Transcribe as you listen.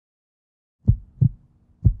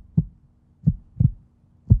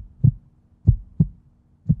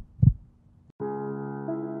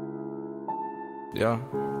Yeah.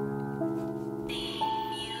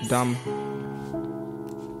 Dumb.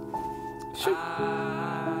 Shoot.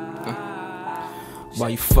 Why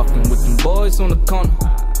you fucking with them boys on the corner?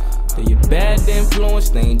 They your bad influence,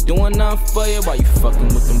 they ain't doing nothing for you. Why you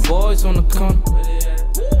fucking with them boys on the corner?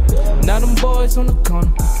 Now them boys on the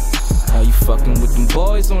corner. Why you fucking with them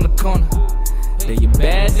boys on the corner? They your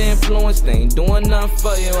bad influence, they ain't doing nothing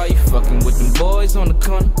for you. Why you fucking with them boys on the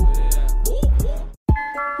corner?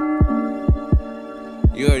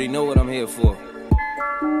 You already know what I'm here for.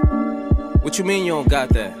 What you mean you don't got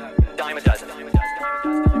that? Dyme-A-Duzin.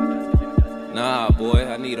 Nah, boy,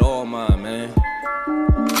 I need all mine, man.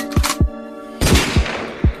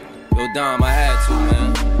 Yo, Dom, I had to,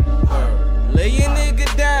 man. Lay your nigga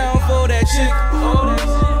down for that chick.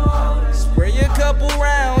 Spray a couple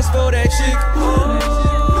rounds for that chick.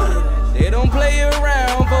 They don't play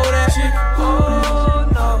around for that chick.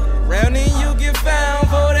 Round and you get found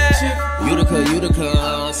for that chick.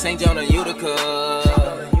 Utica, St. John and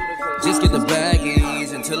Utica. Just get the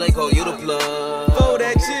baggies until they call you the plug. For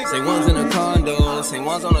that chick. Say one's in a condo, say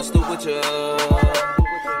one's on a stoop with ya.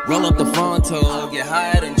 Roll up the Fronto, get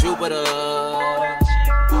higher than Jupiter.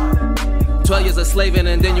 12 years of slaving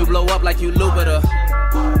and then you blow up like you Lupiter.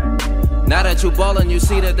 Now that you ballin', you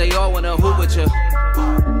see that they all wanna hoop with you.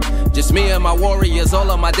 Just me and my warriors, all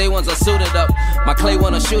of my day ones are suited up. My Clay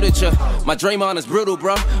wanna shoot at ya. My Draymond is brutal,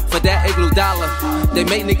 bro. For that igloo dollar, they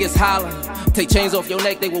make niggas holler. Take chains off your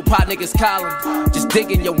neck, they will pop niggas collar. Just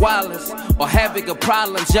dig in your wallets, or have bigger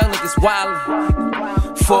problems. Young niggas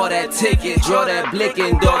wildin'. For that ticket, draw that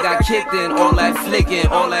blickin'. Dog got kicked in, all that flickin',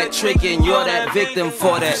 all that trickin'. You're that victim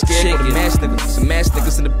for that chicken. Some mass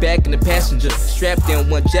niggas in the back and the passenger. Strapped in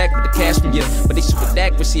one jack with the cash from you. But they shoot with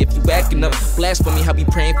accuracy if you acting up. Blasphemy, how we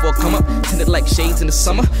praying for a come up. Tinted like shades in the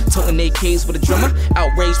summer. Toting AKs with a drummer.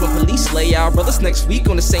 Outraged when police lay our brothers next week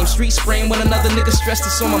on the same street. Spraying when another nigga stressed,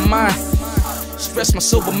 it's on my mind. Stress my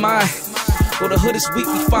sober mind. Though the hood is weak,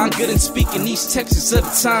 we find good in speaking these texts of the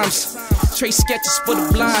times. Trace sketches for the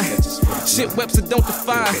blind. Shit Webster don't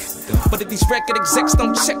define. But if these record execs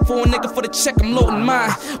don't check for a nigga for the check, I'm loading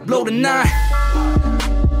mine. Blow the 9.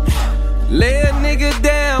 Lay a nigga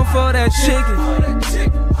down for that chicken.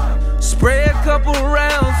 Spray a couple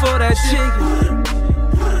rounds for that chicken.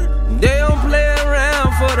 They don't play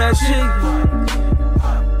around for that chicken.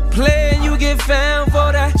 Play and you get found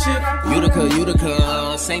for that chick.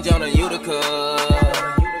 Utica, St. John and Utica.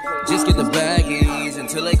 Just get the baggies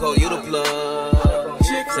until they call you the plug.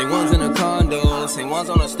 Say one's in a condo, say one's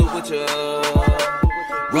on a stoop with ya.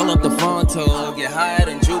 Roll up the Fronto, get higher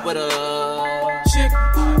than Jupiter.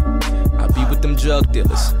 I be with them drug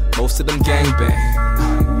dealers, most of them gangbang.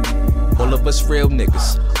 All of us real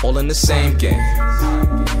niggas, all in the same game.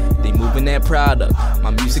 They moving that product,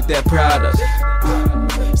 my music that product.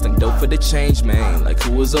 Sling dope for the change, man, like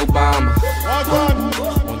who was Obama?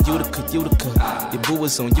 On Utica, your boo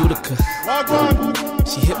was on Utica.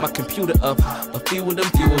 She hit my computer up, a few of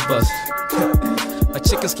us. My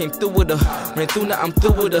chickens came through with her, ran through, now I'm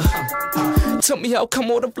through with her. Tell me how come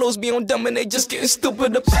all the flows be on dumb and they just getting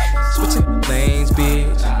stupider. Switching lanes,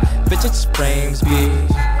 bitch, bitches frames, bitch.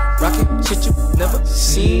 Rockin' shit you never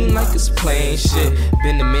seen like it's plain shit.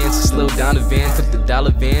 Been the man to slow down the van, took the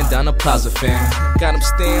dollar van down the plaza fan. Got him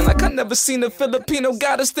stand like I never seen a Filipino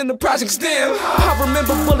goddess in the projects damn. I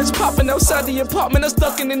remember bullets popping outside the apartment, us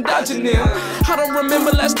ducking and dodging them. I don't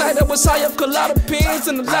remember last night I was high up, colada pins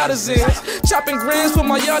and a lot of zins. Chopping grams for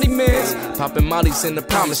my yardie mans, popping mollies in the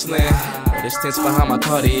promised land. This tents behind my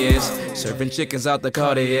Cartiers, serving chickens out the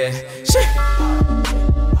Cartier. Shit.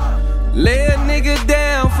 Lay a nigga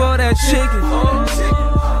down for that chicken.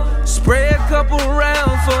 Spray a couple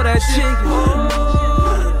rounds for that chicken.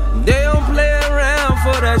 They don't play around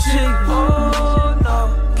for that chicken.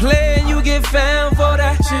 Play and you get found for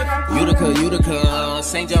that chicken. Utica,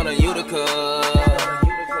 St. John and Utica.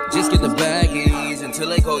 Just get the baggies until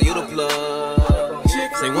they call you the plug.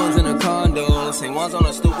 Say one's in a condo, say one's on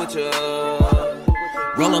a stoop with ya.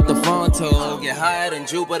 Roll up the Fronto, get higher than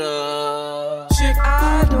Jupiter.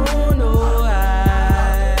 I don't know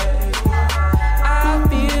why I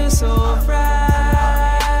feel so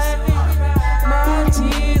fried. My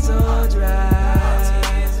tears are dry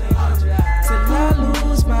till I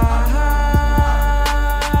lose my high.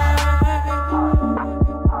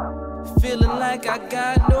 Feeling like I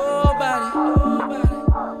got nobody.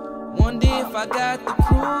 Wonder if I got the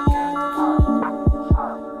crew.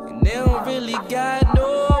 And they don't really got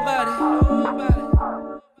nobody.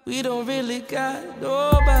 We don't really got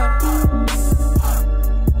nobody.